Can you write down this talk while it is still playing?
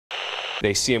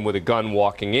They see him with a gun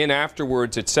walking in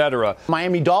afterwards, etc.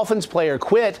 Miami Dolphins player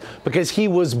quit because he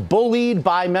was bullied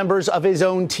by members of his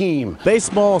own team.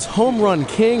 Baseball's home run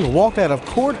king walked out of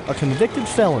court a convicted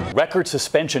felon. Record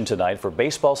suspension tonight for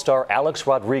baseball star Alex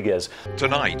Rodriguez.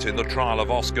 Tonight, in the trial of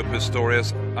Oscar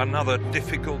Pistorius, another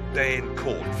difficult day in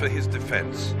court for his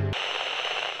defense.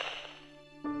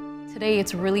 Today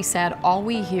it's really sad. All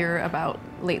we hear about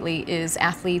lately is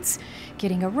athletes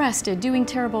getting arrested, doing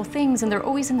terrible things, and they're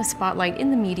always in the spotlight, in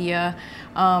the media.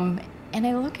 And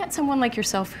I look at someone like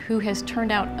yourself who has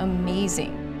turned out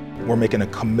amazing. We're making a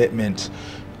commitment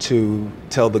to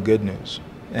tell the good news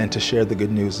and to share the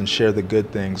good news and share the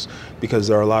good things, because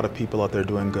there are a lot of people out there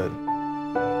doing good.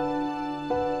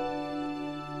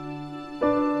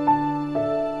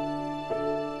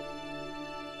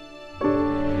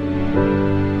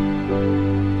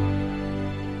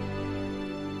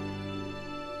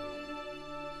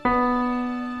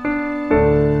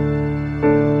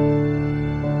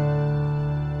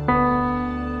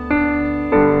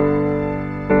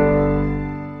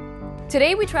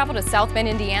 Today we travel to South Bend,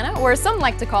 Indiana, or as some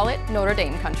like to call it, Notre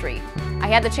Dame country. I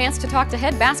had the chance to talk to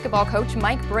head basketball coach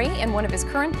Mike Brey and one of his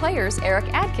current players, Eric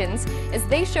Adkins, as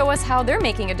they show us how they're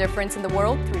making a difference in the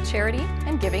world through charity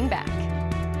and giving back.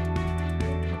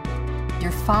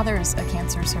 Your father's a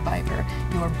cancer survivor.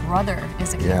 Your brother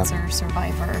is a cancer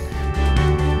survivor.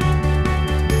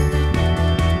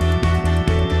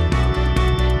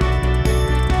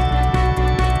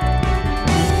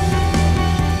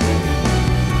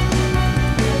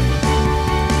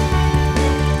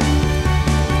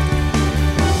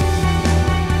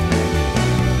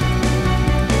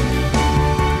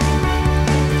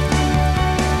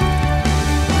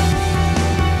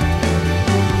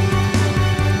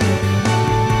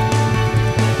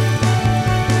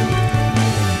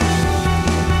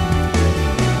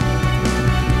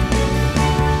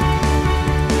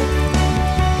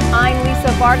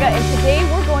 Varga, and today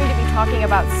we're going to be talking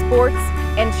about sports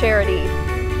and charity.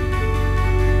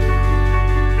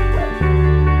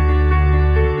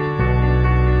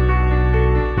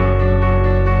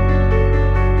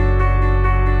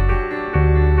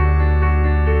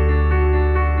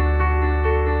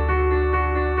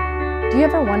 Do you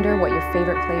ever wonder what your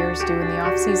favorite players do in the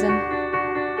off-season?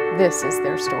 This is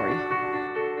their story.